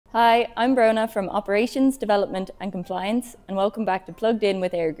Hi, I'm Brona from Operations, Development and Compliance, and welcome back to Plugged In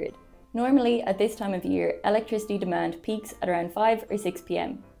with EirGrid. Normally, at this time of year, electricity demand peaks at around 5 or 6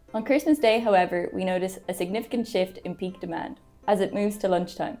 p.m. On Christmas Day, however, we notice a significant shift in peak demand as it moves to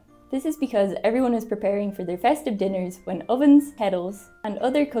lunchtime. This is because everyone is preparing for their festive dinners when ovens, kettles, and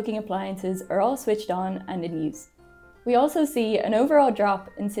other cooking appliances are all switched on and in use. We also see an overall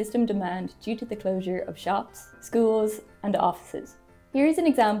drop in system demand due to the closure of shops, schools, and offices. Here is an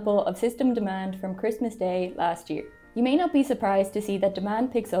example of system demand from Christmas Day last year. You may not be surprised to see that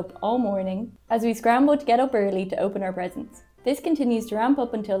demand picks up all morning as we scramble to get up early to open our presents. This continues to ramp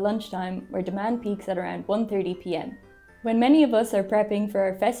up until lunchtime, where demand peaks at around 1:30 p.m, when many of us are prepping for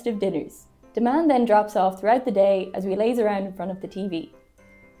our festive dinners. Demand then drops off throughout the day as we laze around in front of the TV.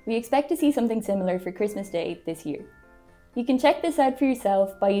 We expect to see something similar for Christmas Day this year. You can check this out for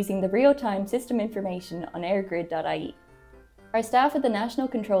yourself by using the real-time system information on EirGrid.ie. Our staff at the National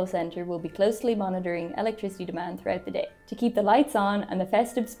Control Centre will be closely monitoring electricity demand throughout the day to keep the lights on and the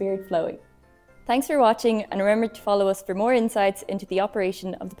festive spirit flowing. Thanks for watching, and remember to follow us for more insights into the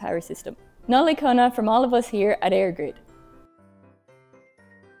operation of the power system. Nollaig Shona from all of us here at EirGrid.